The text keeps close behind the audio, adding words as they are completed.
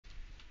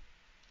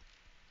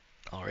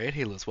Alright,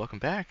 Halos, welcome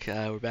back.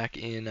 We're back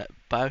in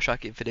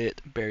Bioshock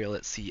Infinite Burial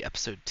at Sea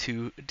Episode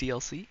 2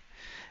 DLC.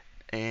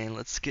 And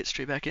let's get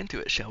straight back into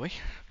it, shall we?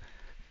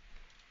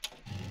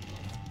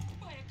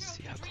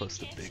 See how close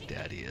the Big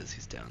Daddy is.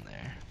 He's down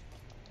there.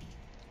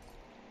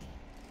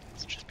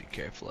 Let's just be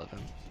careful of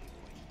him.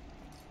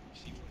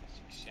 See what a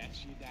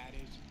success your dad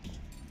is?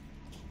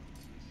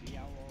 See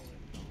how all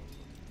it goes?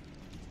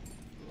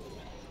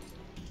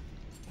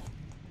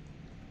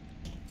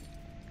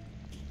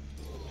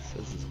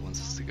 Says it wants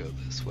us to go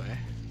this way.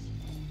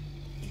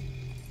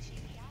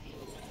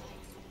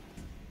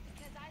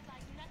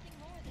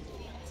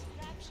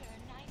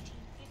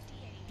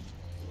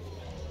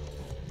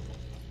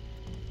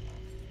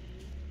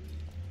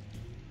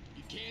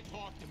 You can't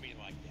talk to me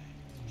like that.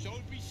 Show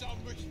me some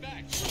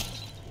respect. It's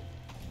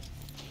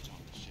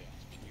on the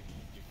salesman.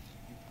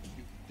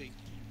 You think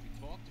you can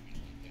talk to me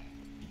like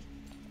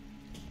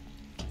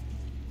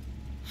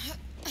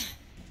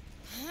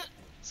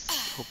that?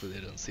 Hopefully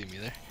they don't see me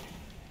there.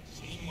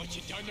 Seen what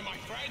you done to my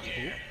friend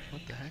here? Ooh,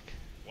 what the heck?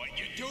 What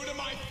you do to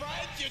my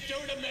friends, you do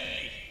to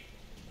me!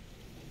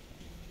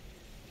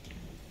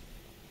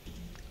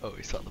 Oh,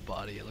 he saw the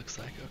body, it looks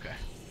like. Okay.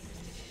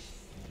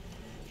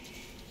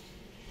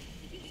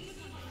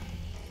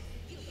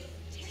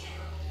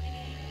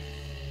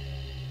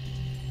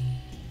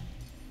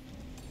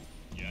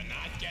 You're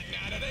not getting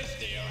out of this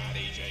deal out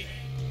easy.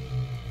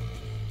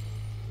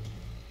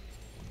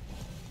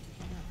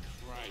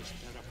 Christ,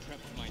 better prep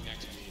for my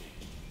next meeting.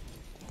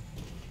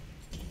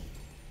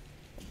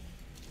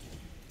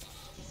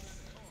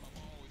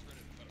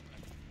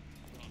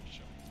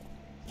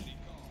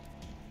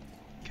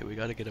 Okay, we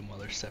gotta get him while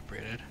they're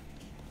separated.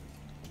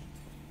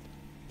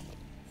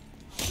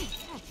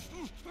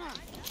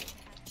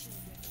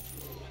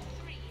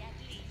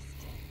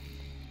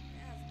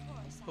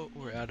 Oh,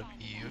 we're out of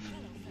Eve.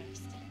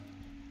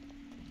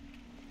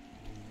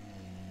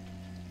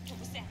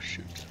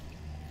 Shoot.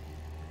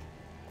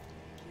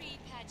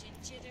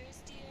 Pre-pageant jitters,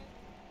 dear.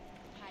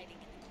 Hiding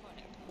in the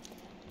corner.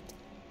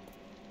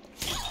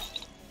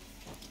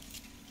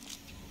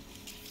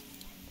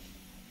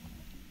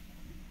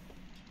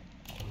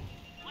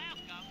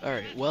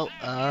 Alright, well,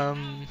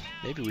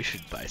 maybe we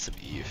should buy some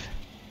Eve.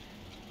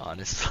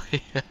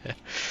 Honestly.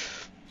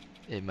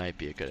 It might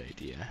be a good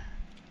idea.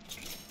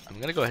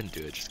 I'm gonna go ahead and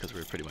do it just because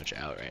we're pretty much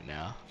out right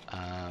now.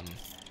 I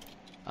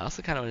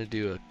also kind of want to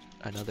do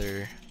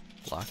another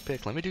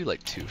lockpick. Let me do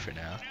like 2 for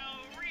now.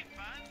 No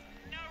refund,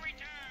 no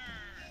return.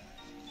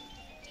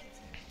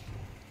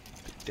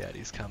 Big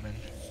Daddy's coming.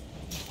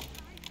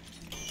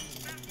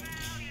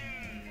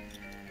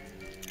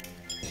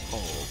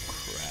 Oh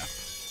crap.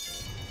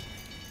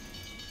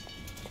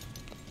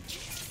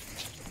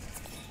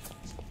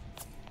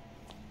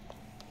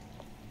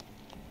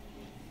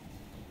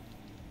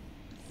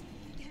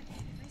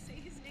 I say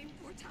his name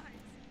 4 times.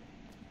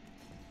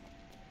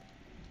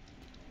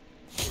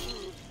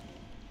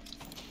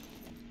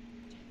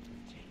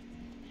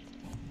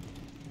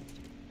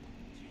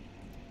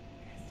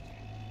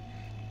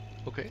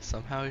 Okay,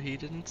 somehow he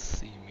didn't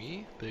see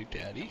me, Big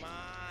Daddy. Come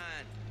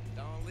on,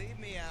 don't leave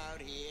me out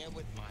here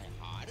with my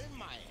heart in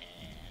my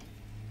hand.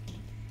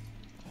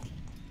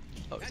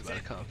 Oh, he's about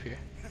to come up here.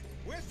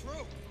 We're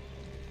through.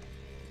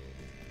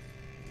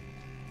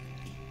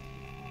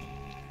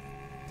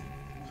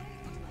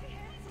 My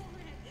hands on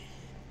it.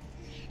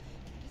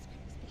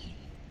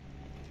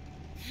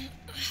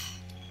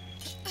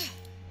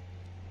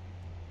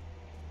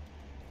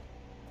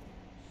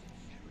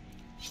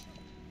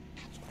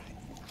 That's what I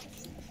thought.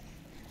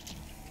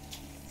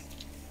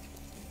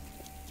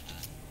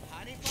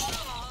 Honey,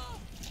 Papa,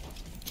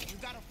 you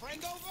got a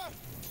friend over?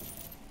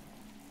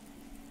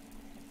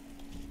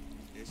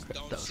 This Crap,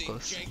 don't that was seem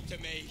close. Jake to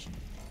me.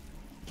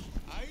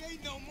 I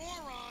ain't no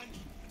moron.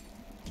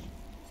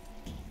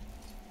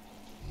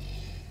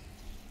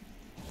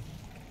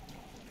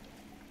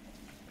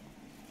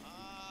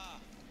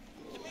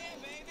 Come here,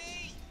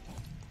 baby.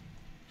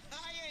 I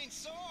ain't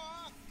sore.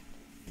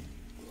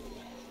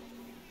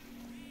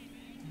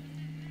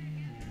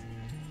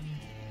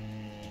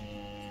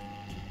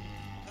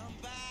 Come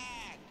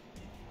back.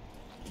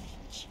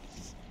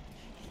 Jeez.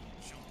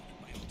 Jumping in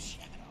my own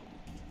shadow.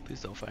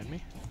 Please don't find me.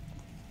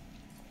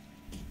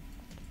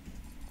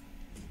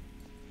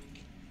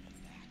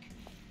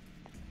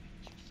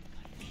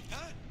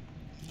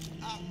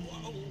 Huh?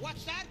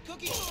 What's that,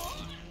 Cookie?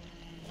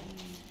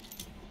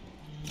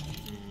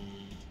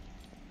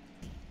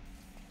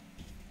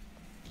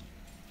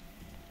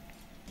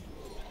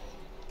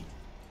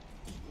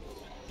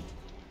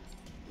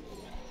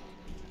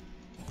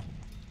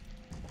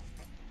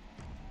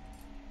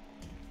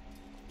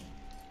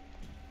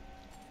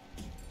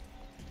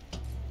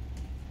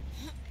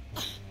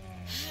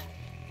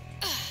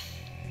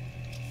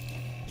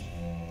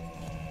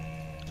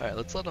 Alright,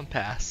 let's let him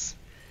pass.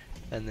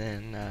 And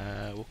then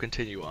we'll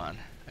continue on,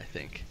 I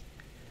think.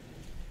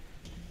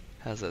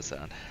 How's that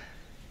sound?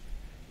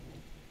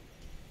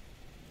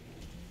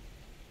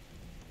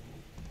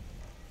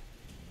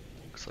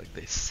 Looks like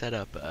they set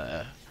up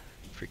a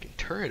freaking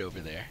turret over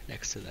there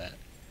next to that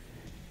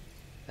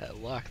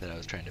that lock that I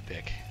was trying to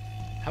pick.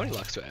 How many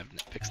locks do I have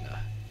picks now?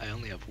 I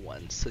only have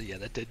one, so yeah,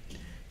 that did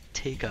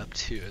take up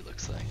 2, it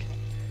looks like.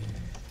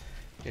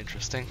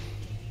 Interesting.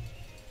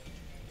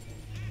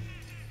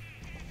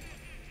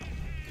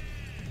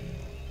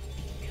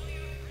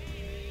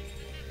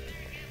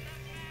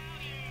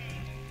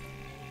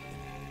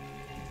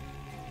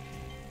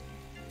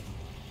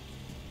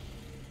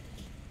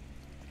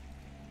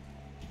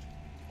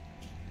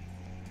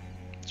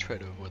 Try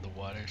to avoid the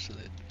water so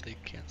that they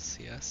can't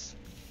see us.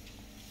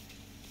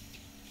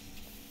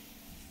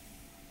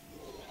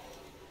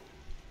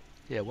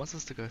 Yeah, it wants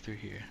us to go through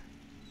here.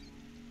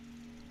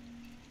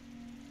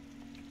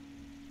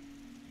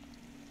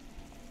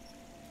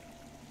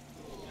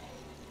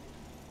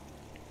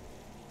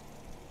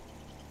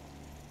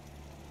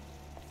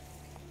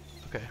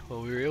 Okay,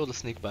 well we were able to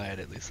sneak by it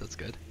at least, that's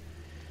good.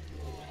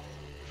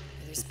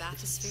 Where there's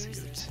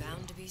bathyspheres, there's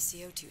bound to be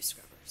CO2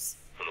 scrubbers.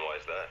 And why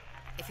is that?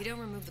 If you don't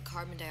remove the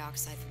carbon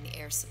dioxide from the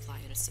air supply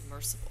in a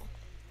submersible,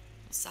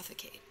 you'll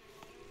suffocate.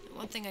 And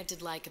one thing I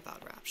did like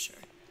about Rapture,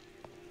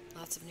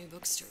 lots of new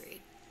books to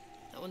read.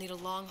 That will need a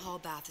long-haul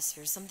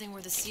bathysphere, something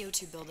where the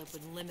CO2 buildup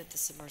would limit the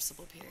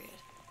submersible period.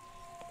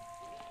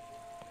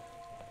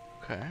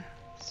 Okay,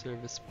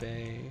 service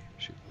bay,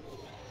 shoot.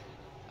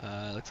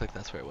 Looks like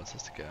that's where it wants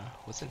us to go.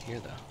 What's in here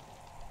though?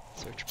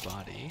 Search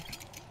body.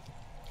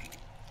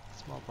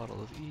 Small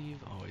bottle of Eve,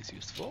 always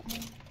useful.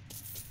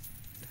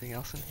 Anything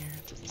else in here?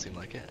 Doesn't seem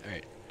like it.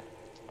 Alright,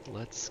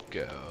 let's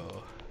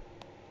go.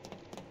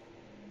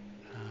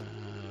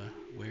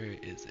 Where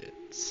is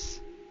it?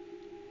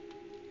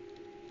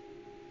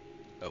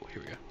 Oh,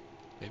 here we go.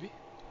 Maybe?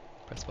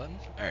 Press button?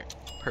 Alright,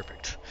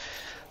 perfect.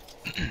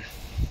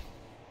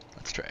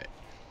 Let's try it.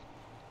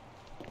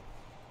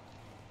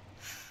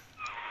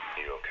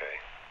 You okay?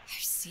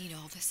 I've seen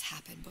all this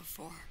happen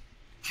before.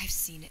 I've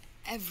seen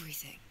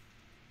everything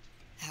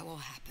that will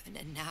happen,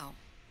 and now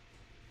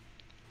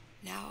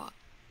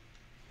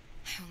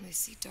I only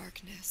see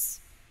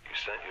darkness. You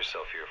sent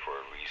yourself here for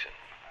a reason.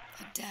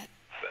 A debt.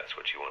 That's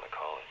what you want to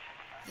call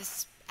it.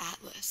 This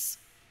Atlas.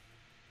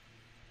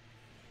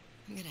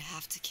 I'm gonna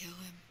have to kill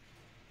him.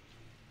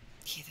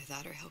 Either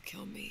that or he'll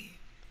kill me.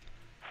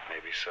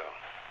 Maybe so.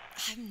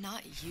 I'm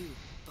not you,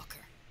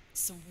 Booker.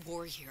 Some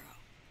war hero.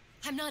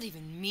 I'm not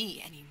even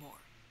me anymore.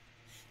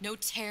 No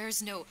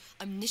tears, no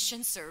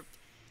omniscience, or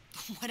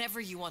whatever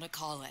you want to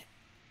call it.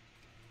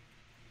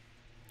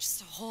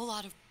 Just a whole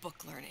lot of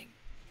book learning.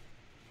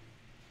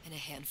 And a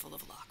handful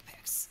of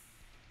lockpicks.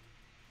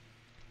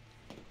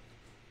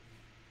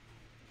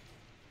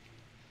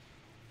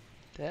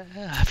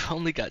 I've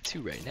only got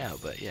 2 right now,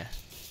 but yeah.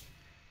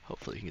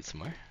 Hopefully we can get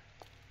some more.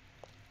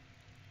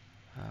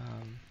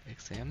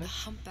 Examine. A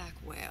humpback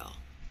whale.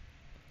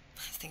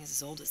 That thing is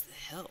as old as the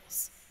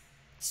hills.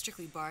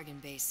 Strictly bargain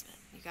basement.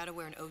 You gotta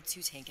wear an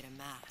O2 tank and a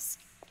mask.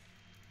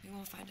 We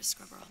won't find a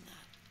scrubber on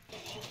that.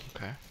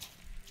 Okay.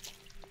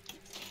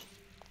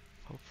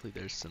 Hopefully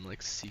there's some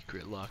like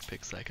secret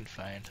lockpicks I can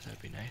find.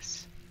 That'd be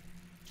nice.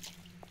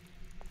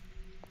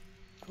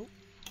 Oh,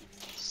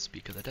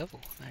 speak of the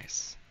devil.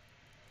 Nice.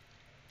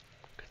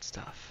 Good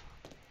stuff.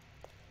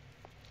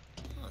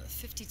 Oh, the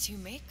 52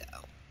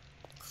 Mako.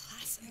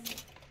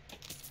 Classic.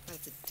 But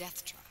it's a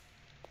death trap.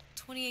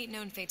 28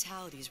 known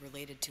fatalities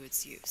related to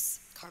its use.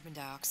 Carbon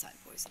dioxide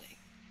poisoning.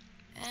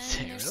 And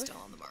they're Really? still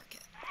on the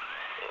market.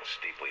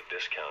 Steeply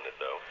discounted,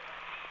 though.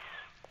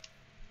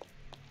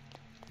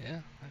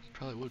 Yeah, that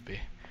probably would be.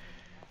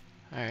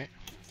 Alright.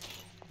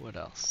 What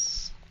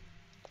else?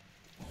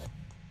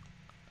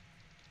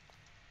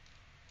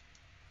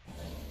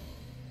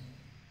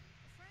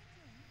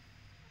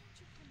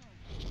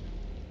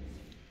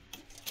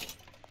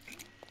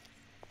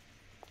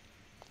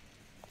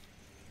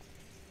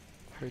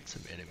 Heard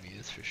some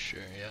enemies for sure,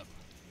 yep.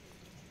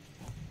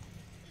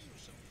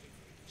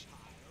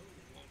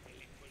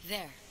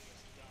 There.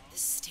 The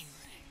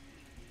Stingray.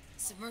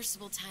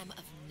 Submersible time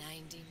of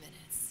 90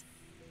 minutes.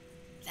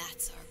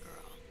 That's our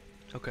girl.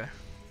 Okay.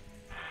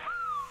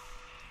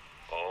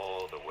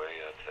 All the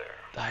way up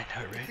there. I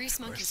know, right? Grease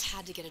Of monkeys course.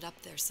 had to get it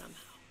up there somehow.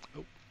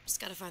 Oh. Just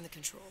gotta find the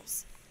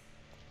controls.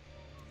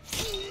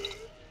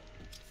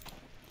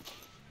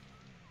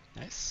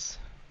 Nice.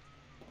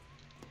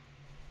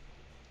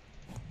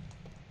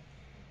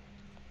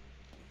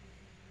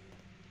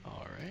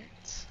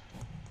 Alright.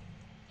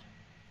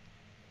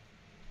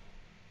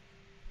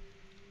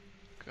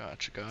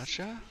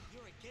 Gotcha.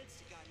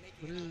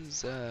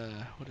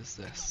 What is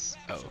this?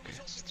 Oh, okay,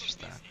 it's just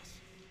that.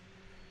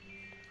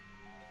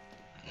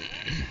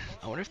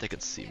 I wonder if they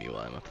could see me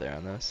while I'm up there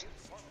on those.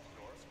 Is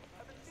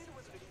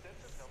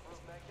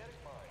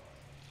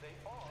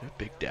there a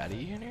Big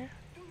Daddy in here?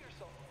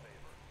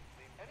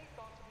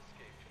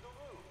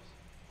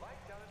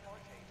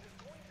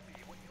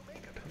 I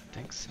don't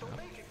think so.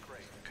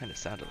 Kinda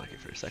sounded like it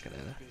for a second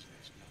there.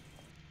 Business,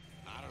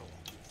 no. Not at all.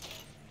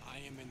 I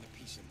am in the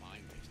peace of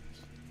mind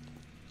business.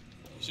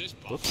 Is this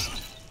Whoops. Bob?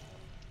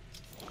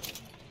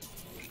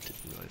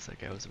 Didn't realize that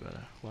guy was about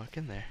to walk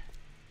in there.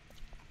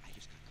 I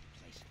just got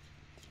complacent.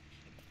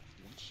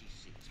 Once she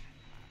sees how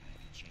I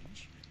can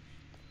change,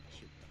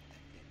 she'll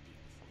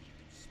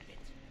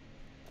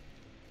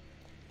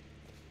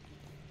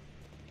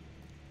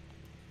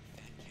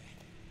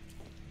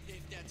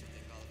That's what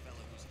they call a fellow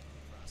who's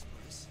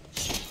prosperous.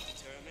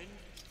 Determined,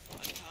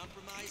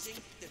 uncompromising,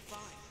 then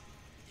fine.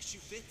 The shoe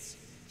fits,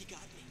 you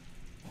got me.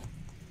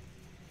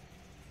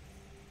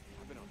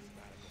 I've been on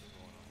sabbatical for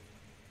going on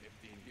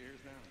 15 years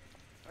now.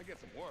 I get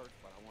some work,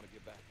 but I want to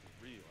get back to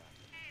real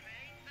action.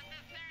 The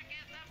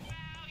circus of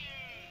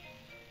value.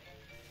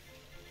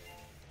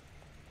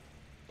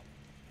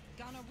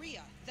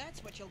 Gonorrhea,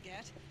 that's what you'll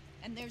get.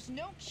 And there's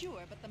no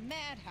cure but the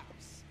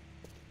madhouse.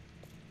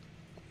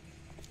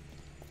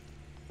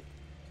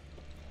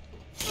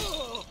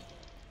 Oh!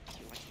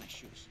 You like my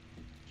shoes?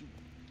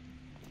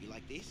 You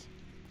like these?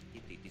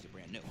 These are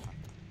brand new, huh?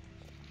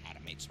 I had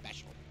them made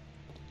special.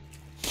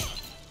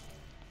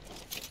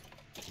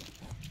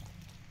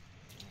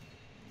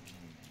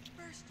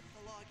 First,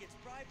 the law gets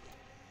bribery.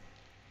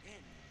 Then,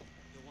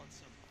 you'll want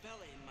some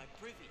fella in my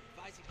privy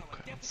advising how I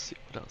Okay, let's see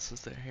defecate. what else is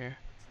there here.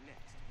 What's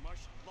next?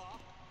 Martial law?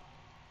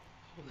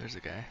 Oh, there's a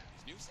guy.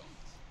 These new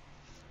songs,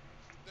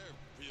 they're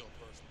real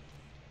personal.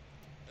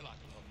 They're like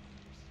love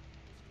letters. It's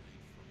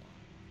made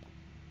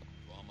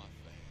for all my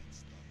fans.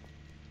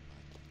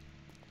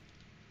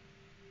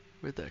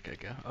 Where'd that guy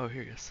go? Oh,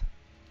 here he is.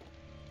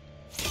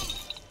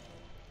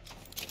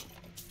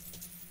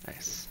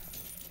 Nice.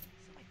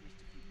 Somebody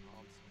reached a few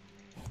palms.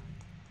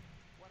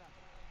 What up?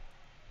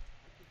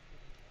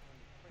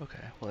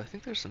 Okay, well I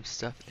think there's some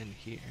stuff in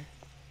here.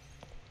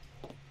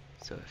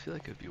 So I feel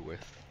like it would be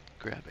worth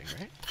grabbing,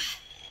 right?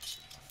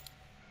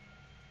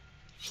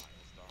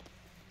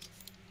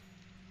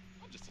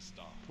 I'm just a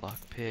star.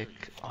 Lockpick,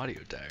 audio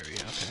diary,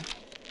 okay.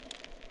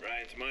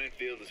 Ryan's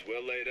minefield is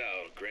well laid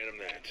out, grant him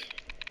that.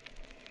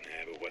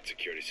 Yeah, but what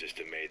security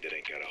system made that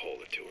ain't got a hole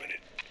or two in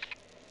it?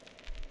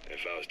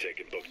 If I was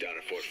taking book down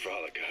at Fort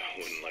Frolic, I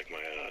wouldn't like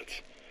my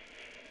odds.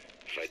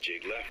 If I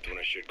jig left when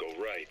I should go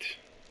right,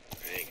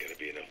 there ain't gonna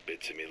be enough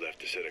bits of me left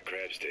to set a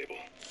crab's table.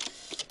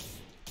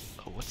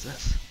 Oh, what's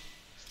this?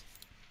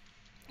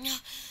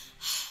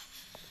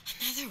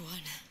 Another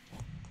one.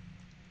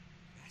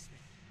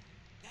 Bassman,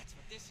 that's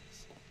what this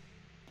is.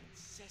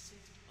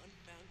 Incessant,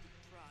 unfounded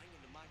prying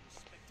into my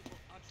respectable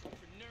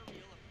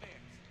entrepreneurial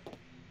affairs.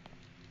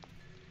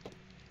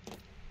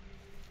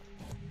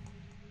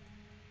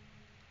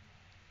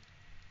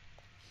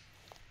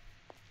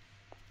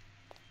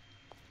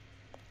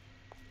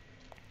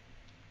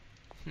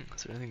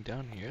 Is there anything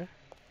down here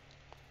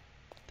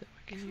that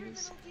we can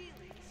use?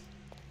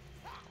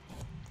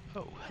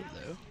 Oh,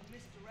 hello.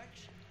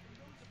 Misdirection. From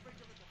those afraid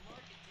to let the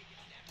market take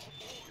its natural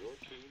course. You're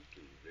tuned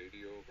to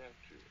Radio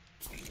Rapture,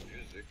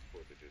 music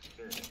for the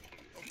discerning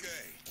ear.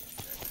 Okay.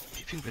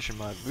 Peeping vision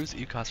mod moves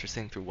ECOS for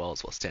staying through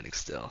walls while standing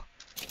still.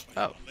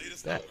 Oh,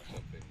 that.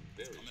 Something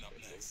very Coming up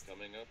special next.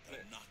 coming up Gotta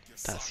next. knock your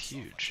That's socks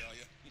huge. off, I tell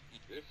ya.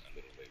 This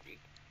little lady,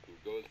 who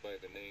goes by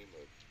the name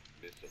of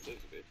Miss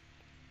Elizabeth,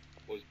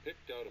 was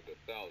picked out of the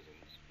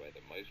thousands by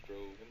the maestro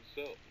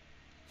himself,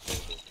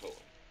 Sander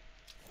Cohen.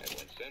 And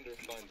when Sander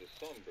finds a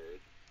songbird,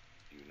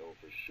 you know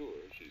for sure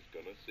she's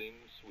gonna sing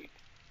sweet.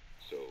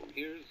 So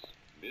here's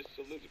Miss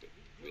Elizabeth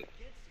with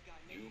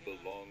You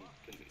Belong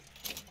to Me.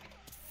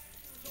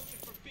 Open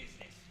for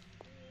business.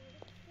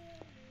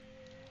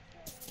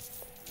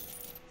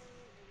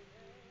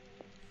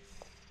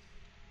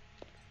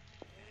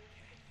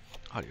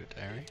 Audio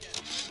diary.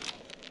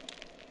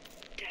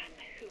 Damn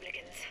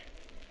hooligans.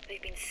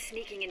 They've been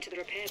sneaking into the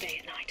repair bay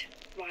at night,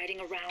 riding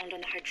around on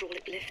the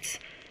hydraulic lifts.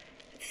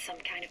 It's some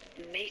kind of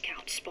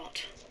make-out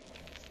spot.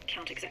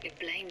 Can't exactly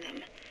blame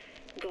them.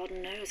 God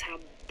knows how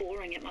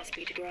boring it must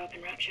be to grow up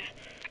in Rapture.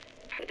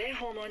 But their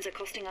hormones are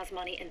costing us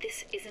money, and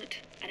this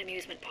isn't an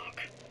amusement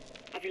park.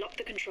 I've locked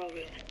the control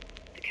room.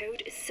 The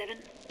code is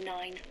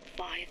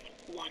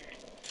 7951.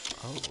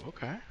 Oh,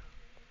 okay.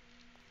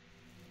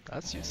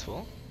 That's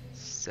useful.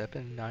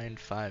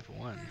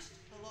 7951. First,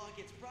 the law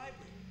gets bribery.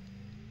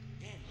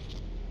 Then,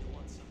 you'll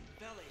want some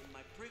fella in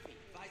my privy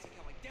advising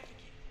how I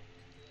defecate.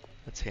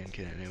 That's hand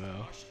cannon ammo.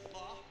 Martial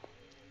law?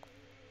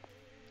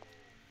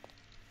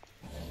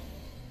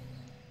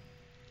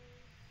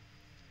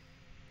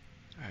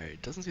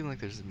 Alright, doesn't seem like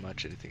there's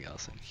much anything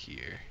else in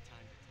here.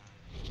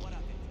 What of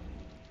it?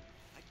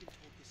 I've been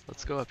told this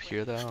Let's town go is up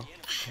here sweating though,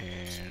 the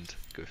enemy. and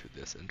go through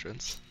this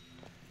entrance.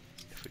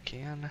 If we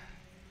can.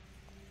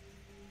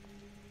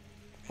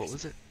 What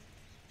was it?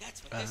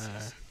 That's what this is.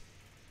 Let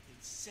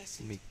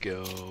Incessant, me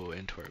go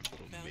into our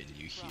little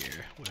menu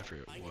here, whatever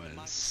it minding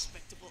my was.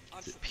 respectable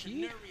Is it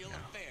P? entrepreneurial No.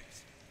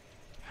 affairs.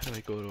 How do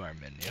I go to our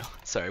menu?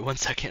 Sorry, 1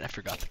 second, I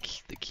forgot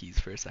the keys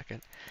for a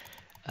second.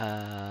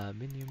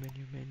 Menu.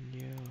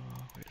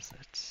 Where is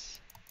it?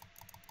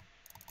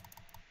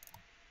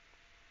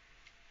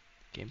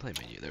 Gameplay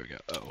menu, there we go.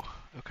 Oh,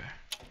 okay.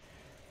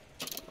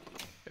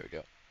 There we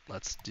go.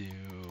 Let's do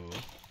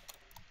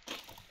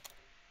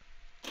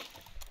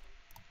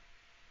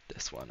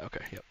this one.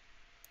 Okay, yep.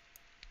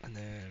 And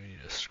then we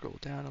need to scroll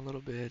down a little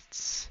bit.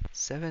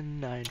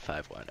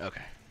 7951.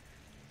 Okay.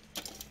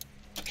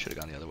 Should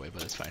have gone the other way,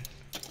 but it's fine.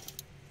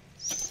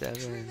 7,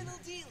 Criminal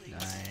dealings.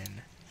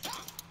 9,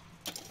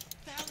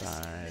 Fallacy,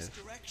 5,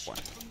 misdirection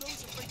 1. from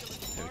those afraid to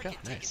let the There we go,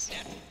 market take nice. its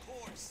natural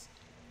course.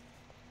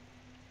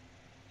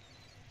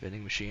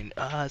 Vending machine.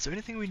 Is there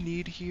anything we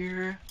need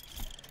here?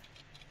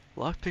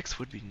 Lockpicks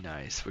would be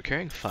nice. We're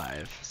carrying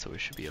 5, so we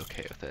should be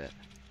okay with it.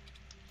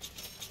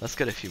 Let's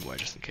get a few more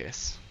just in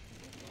case.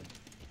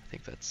 I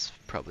think that's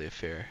probably a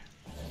fair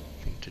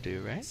thing to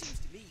do, right? Seems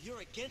to me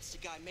you're against a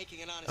guy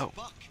making an honest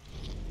buck.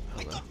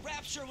 I Hello. thought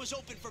Rapture was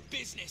open for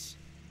business.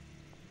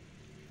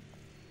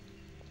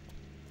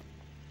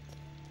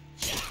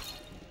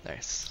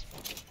 Nice.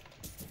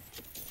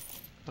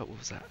 Oh, what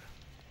was that?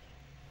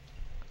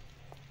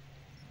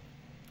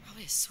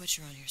 Probably a switch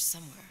around here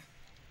somewhere.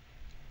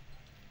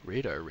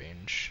 Radar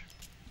range.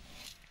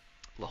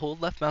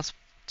 Hold left mouse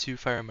to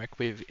fire a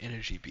microwave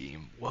energy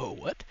beam. Whoa,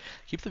 what?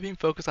 Keep the beam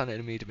focused on an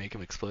enemy to make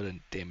him explode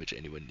and damage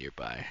anyone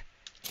nearby.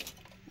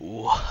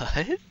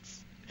 What?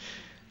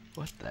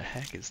 What the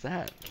heck is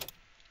that?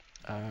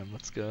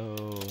 Let's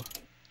go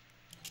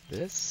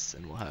this,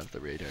 and we'll have the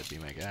radar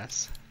beam, I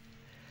guess.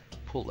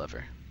 Pull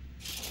lever.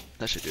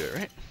 That should do it,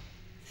 right?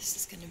 This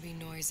is gonna be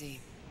noisy.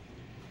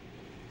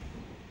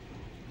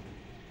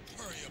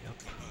 Hurry up and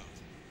come out.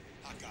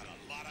 I got a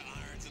lot of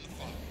irons in the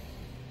fire.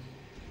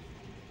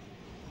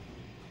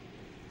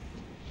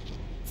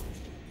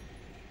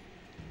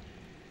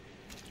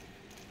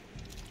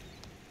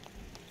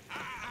 I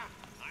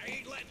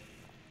ain't letting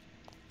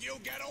you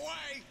get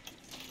away.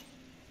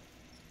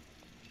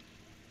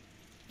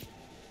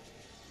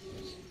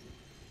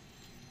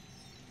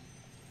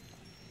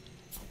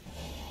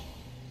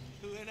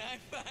 When I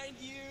find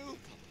you...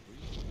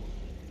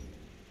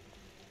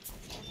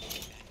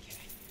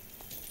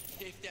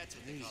 If that's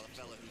what they call a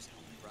fella who's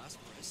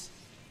prosperous.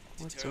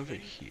 What's Determined,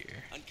 over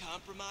here?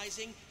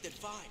 Uncompromising, then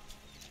fine.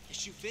 The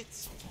shoe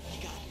fits.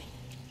 You got me.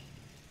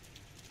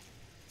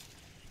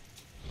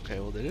 Okay,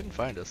 well they didn't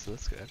find us, so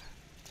that's good.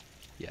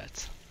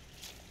 Yet.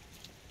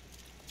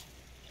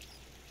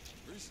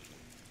 Recently,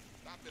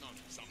 I've been on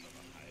something of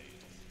a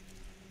hiatus.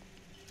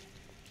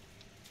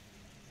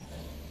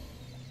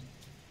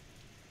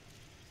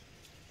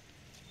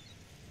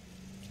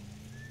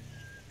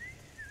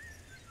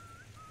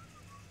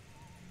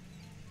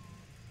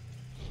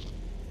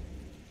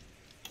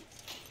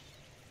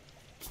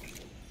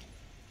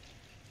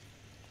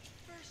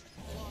 First,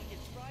 the law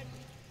gets right.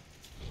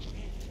 And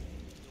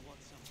you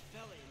want some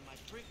fella in my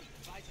prison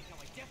advising how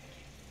I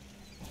defecate.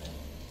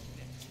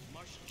 Next,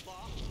 martial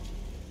law.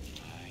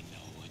 I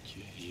know what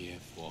you're here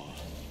for.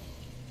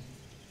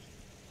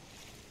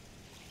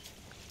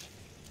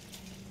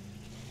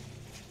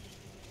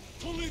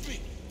 Don't leave me!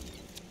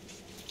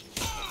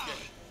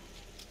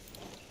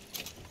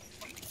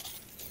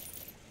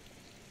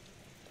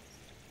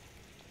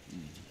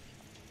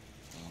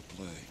 I'll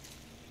play.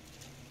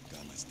 Guy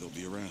might still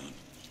be around.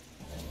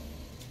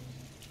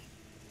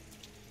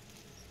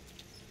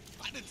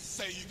 I didn't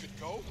say you could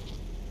go.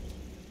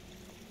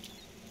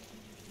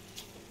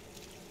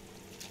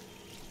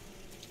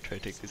 Try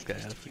to take this guy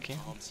out if we can.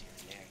 Bombs here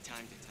and there,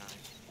 time to time.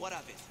 What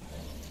of it?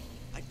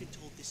 I've been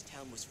told this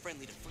town was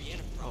friendly to free Oh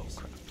enterprise.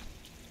 crap.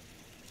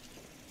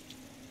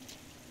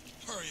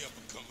 Hurry up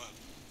and come out.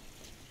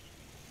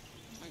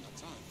 I ain't got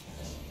time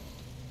for this.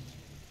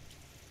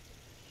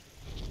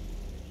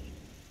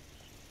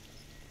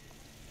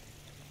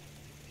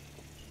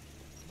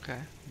 Okay,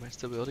 might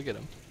still be able to get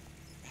him.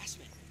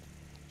 Harassment.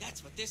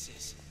 That's what this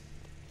is.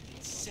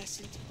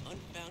 Incessant,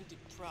 unbounded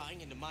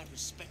prying into my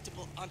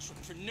respectable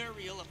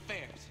entrepreneurial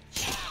affairs.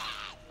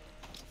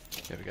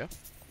 There we go.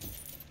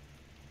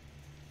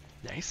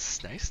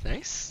 Nice, nice,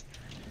 nice.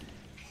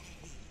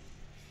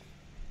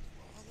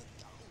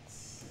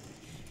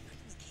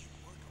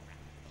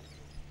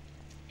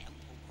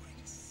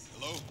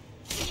 Hello?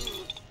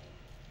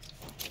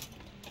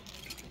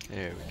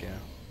 There we go.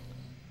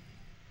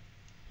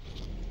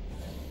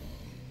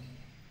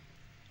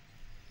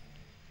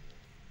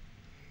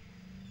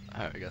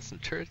 Alright, we got some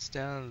turrets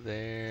down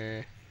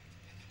there.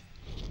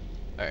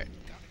 Alright.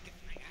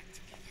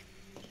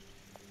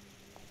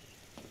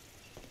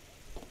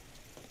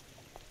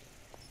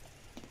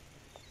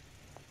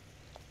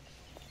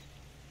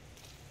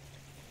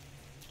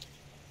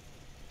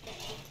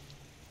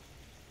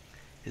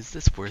 Is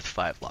this worth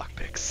 5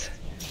 lockpicks?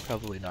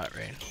 Probably not,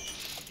 right?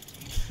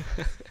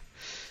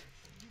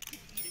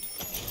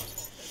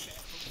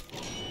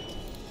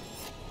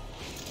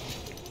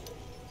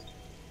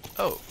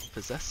 Oh,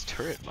 possessed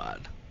turret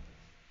mod.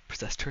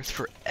 Possessed turrets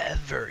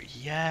forever,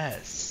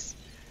 yes!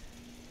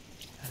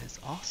 That is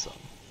awesome.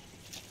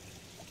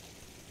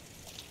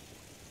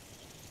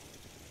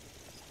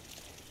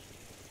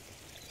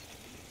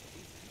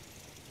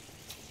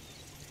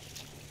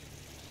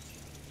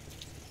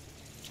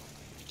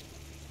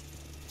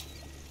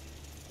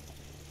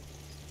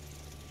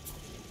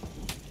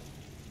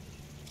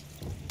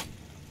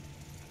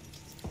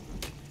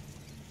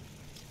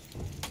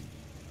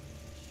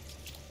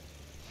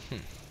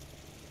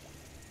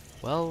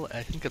 Well,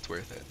 I think it's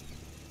worth it.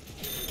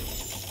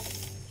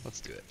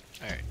 Let's do it.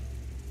 Alright.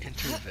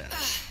 Intervene.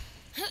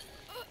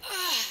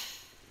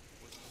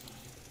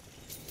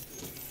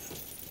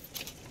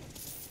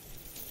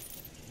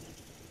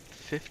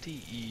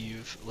 50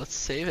 Eve. Let's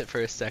save it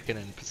for a second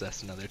and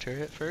possess another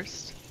turret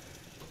first.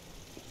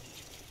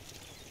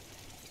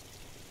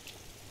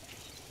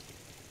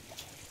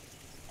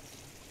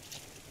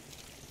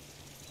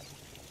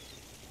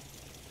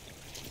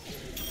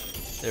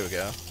 There we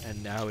go.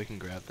 And now we can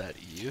grab that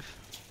Eve.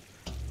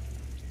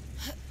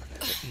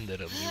 And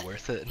that'll be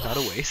worth it, not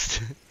a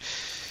waste.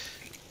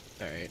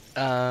 Alright,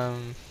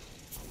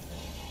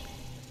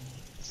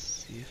 let's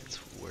see if it's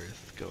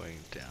worth going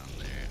down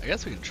there. I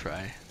guess we can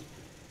try.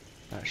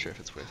 Not sure if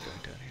it's worth going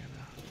down here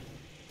though.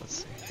 Let's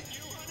see.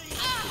 Dude,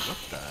 what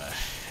the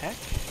heck?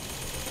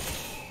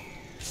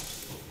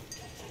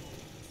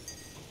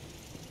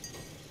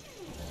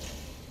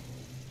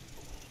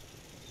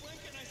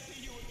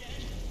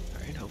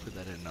 Alright, hopefully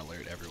that didn't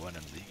alert everyone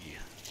in the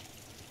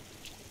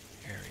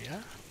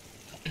area.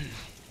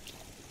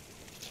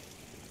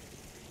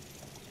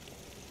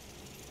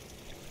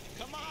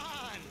 Come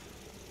on!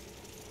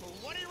 Well,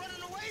 what are you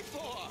running away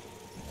for?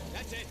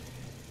 That's it.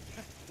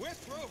 We're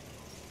through.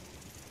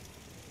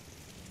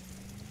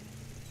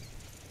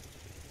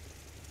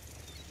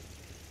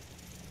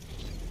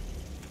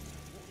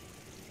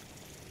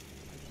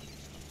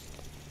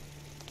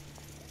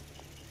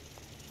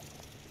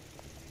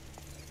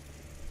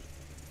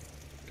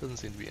 Doesn't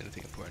seem to be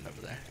anything important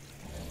over there.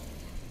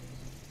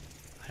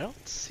 I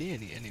don't see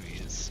any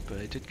enemies, but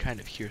I did kind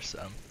of hear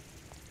some.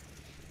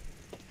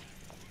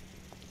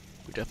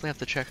 We definitely have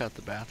to check out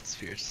the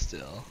bathysphere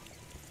still.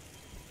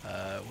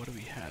 What do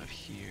we have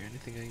here?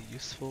 Anything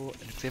useful?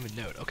 An examine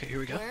note. Okay, here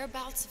we go.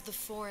 Whereabouts of the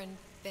foreign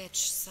bitch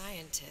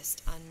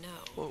scientist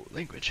unknown. Whoa,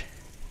 language.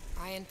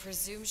 Ryan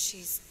presumes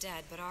she's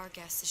dead, but our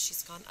guess is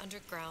she's gone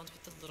underground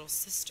with the Little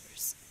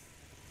Sisters.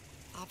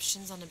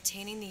 Options on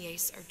obtaining the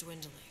ace are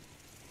dwindling.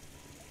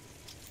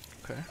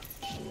 Okay.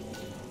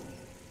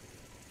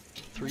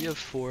 3 of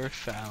 4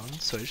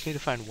 found, so I just need to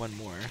find one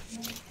more.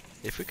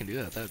 If we can do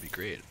that, that would be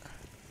great.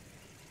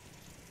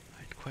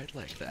 I'd quite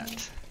like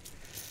that.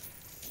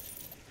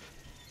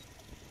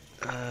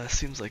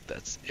 Seems like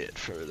that's it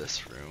for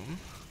this room.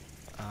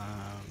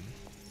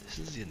 This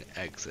is an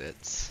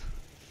exit.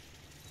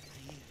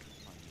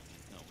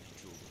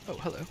 Oh,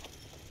 hello.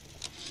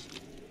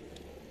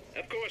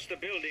 Of course, the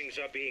buildings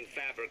are being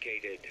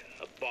fabricated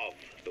above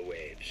the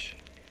waves.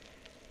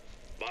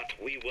 But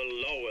we will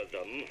lower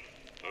them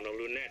on a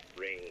lunette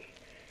ring,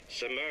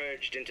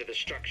 submerged into the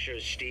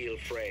structure's steel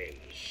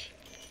frames.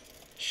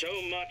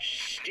 So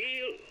much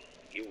steel,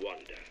 you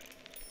wonder.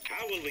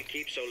 How will we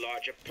keep so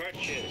large a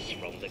purchase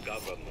from the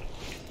government?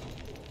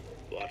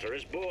 Water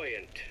is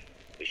buoyant.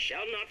 We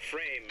shall not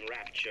frame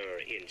Rapture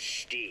in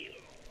steel,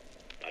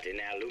 but in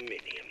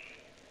aluminium.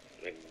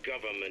 The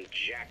government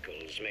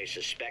jackals may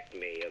suspect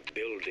me of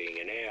building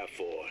an air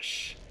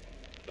force,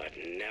 but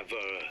never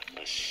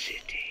a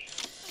city.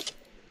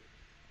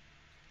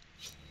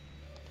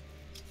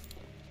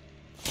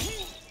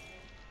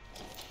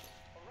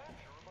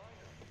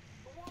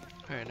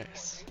 Very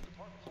nice.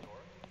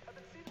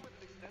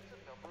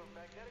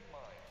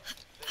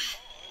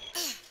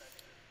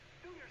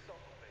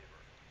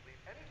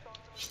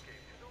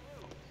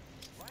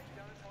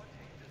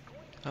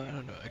 Oh, I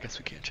don't know. I guess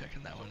we can't check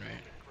in that one,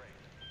 right?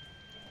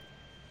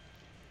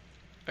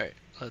 Alright,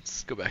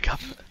 let's go back up.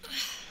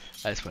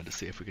 I just wanted to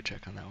see if we could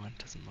check on that one.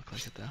 Doesn't look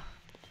like it though.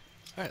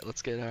 Alright,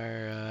 let's get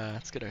our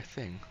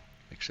thing.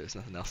 Make sure there's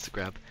nothing else to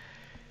grab.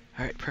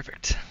 Alright,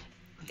 perfect.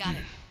 Got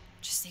it.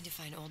 Just need to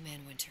find Old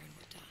Man Winter and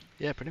we're done.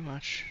 Yeah, pretty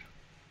much.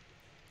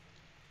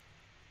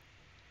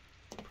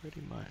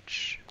 Pretty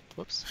much.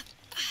 Whoops.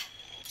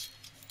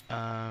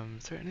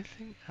 Is there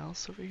anything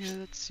else over here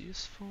that's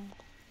useful?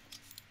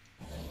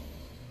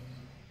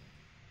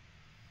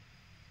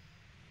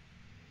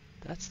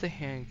 That's the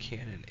hand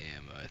cannon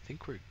ammo. I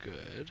think we're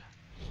good.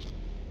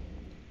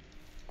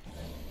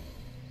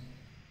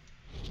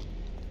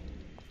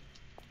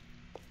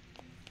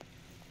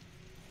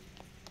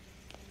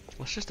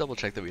 Let's just double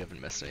check that we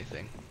haven't missed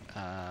anything.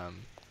 I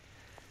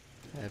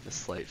have a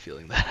slight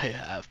feeling that I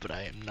have, but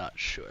I am not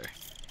sure.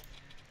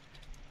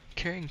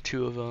 Carrying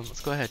 2 of them.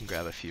 Let's go ahead and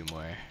grab a few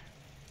more,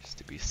 just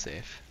to be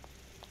safe.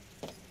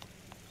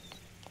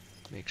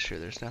 Make sure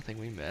there's nothing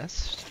we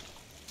missed.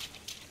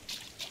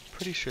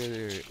 Pretty sure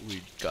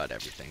we got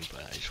everything,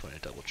 but I just want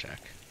to double check.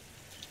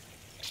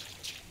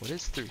 What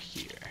is through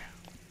here?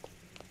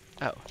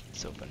 Oh,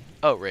 it's open.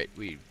 Oh, right,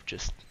 we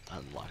just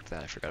unlocked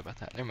that. I forgot about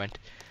that. Never mind.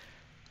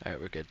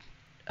 Alright, we're good.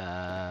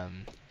 I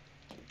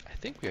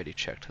think we already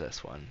checked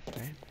this one,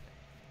 right?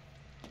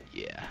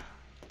 Yeah.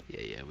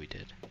 Yeah, we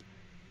did.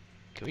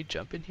 Can we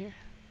jump in here?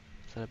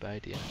 Is that a bad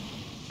idea?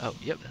 Oh,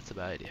 yep, that's a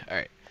bad idea.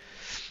 Alright.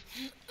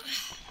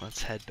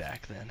 Let's head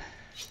back then.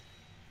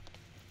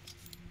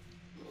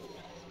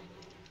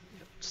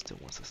 Yep, still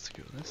wants us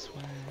to go this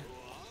way.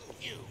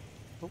 You.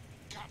 Oh.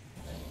 Come.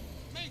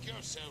 Make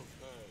yourself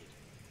heard.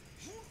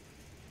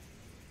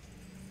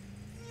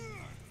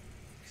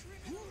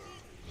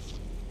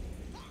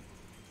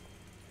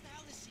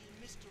 Fallacy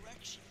and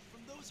misdirection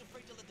from those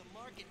afraid to let the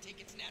market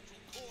take its natural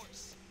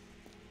course.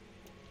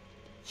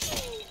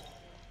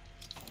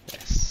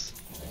 Yes.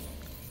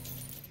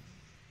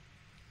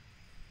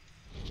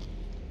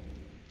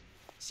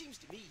 Seems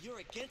to me you're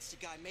against a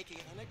guy making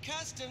it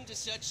unaccustomed to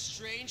such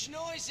strange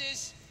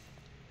noises.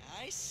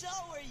 I saw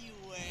where you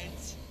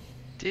went.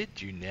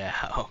 Did you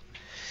now?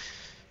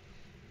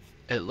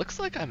 It looks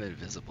like I'm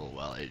invisible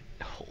while I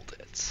hold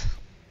it.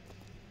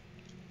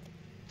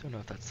 Don't know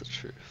if that's the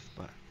truth,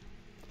 but...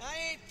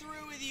 I ain't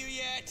through with you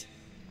yet.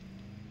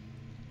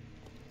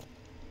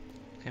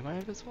 Am I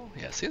invisible?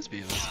 Yeah, it seems to be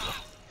invisible.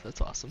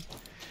 That's awesome.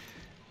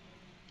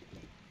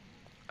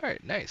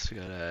 Alright, nice. We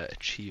got a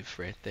achieve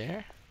right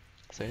there.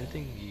 Is there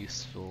anything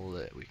useful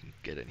that we can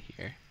get in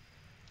here?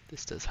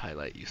 This does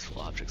highlight useful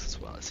objects as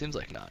well. It seems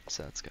like not,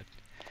 so that's good.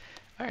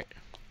 Alright,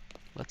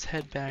 let's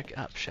head back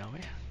up, shall we?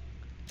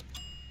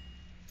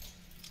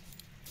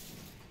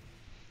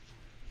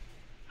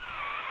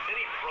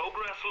 Any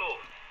progress, love?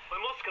 I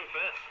must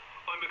confess,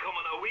 I'm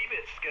becoming a wee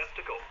bit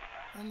skeptical.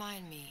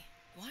 Remind me,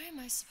 why am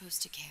I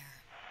supposed to care?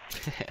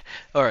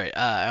 Alright,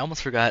 I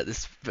almost forgot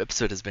this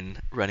episode has been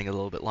running a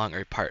little bit long,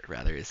 or part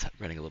rather is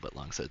running a little bit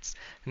long, so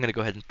I'm going to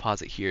go ahead and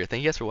pause it here.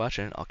 Thank you guys for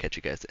watching. I'll catch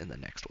you guys in the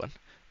next one.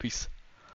 Peace.